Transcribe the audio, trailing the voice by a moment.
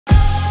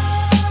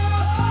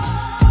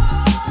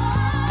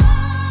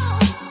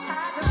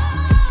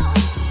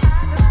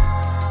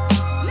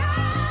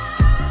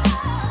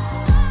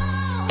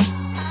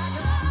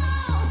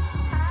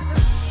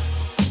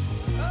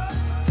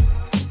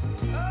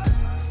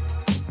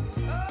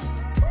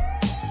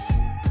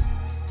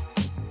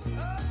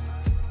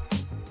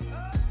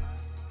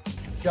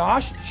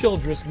Josh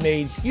Childress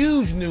made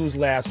huge news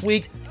last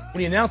week when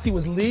he announced he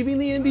was leaving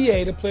the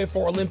NBA to play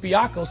for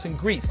Olympiacos in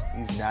Greece.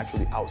 He's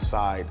naturally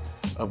outside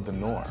of the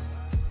norm,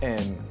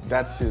 and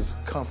that's his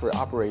comfort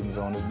operating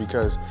zone, is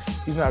because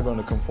he's not going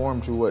to conform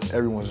to what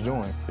everyone's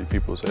doing.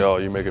 People say, oh,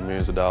 you're making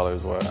millions of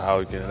dollars. Well,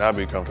 how can I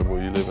be comfortable?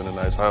 You live in a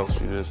nice house.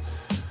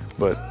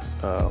 But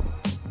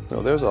you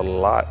know, there's a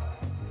lot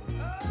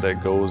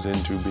that goes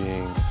into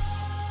being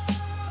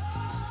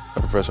a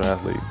professional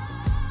athlete.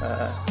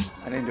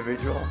 An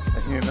individual,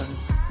 a human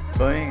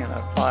being, and a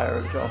player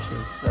of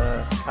Josh's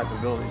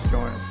capabilities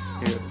join us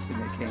here at the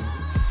Sydney Kings.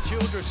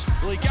 Childress,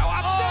 will he go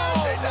upstairs?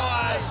 Oh,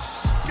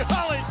 nice!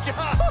 Golly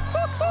God!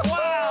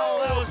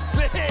 Wow, that was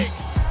big!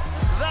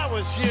 That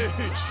was huge!